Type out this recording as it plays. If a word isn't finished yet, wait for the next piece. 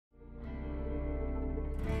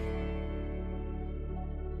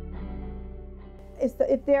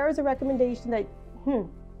if there is a recommendation that,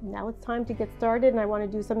 now it's time to get started and I want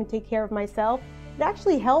to do something to take care of myself, it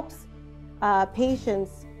actually helps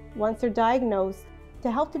patients, once they're diagnosed,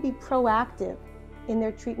 to help to be proactive in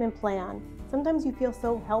their treatment plan. Sometimes you feel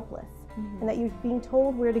so helpless and that you're being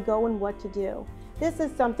told where to go and what to do. This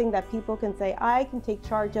is something that people can say, I can take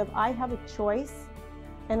charge of, I have a choice,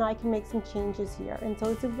 and I can make some changes here. And so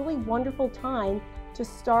it's a really wonderful time to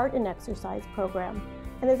start an exercise program.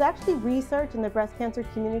 And there's actually research in the breast cancer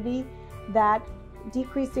community that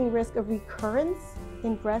decreasing risk of recurrence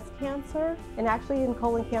in breast cancer, and actually in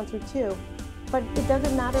colon cancer too, but it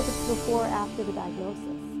doesn't matter if it's before or after the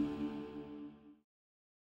diagnosis.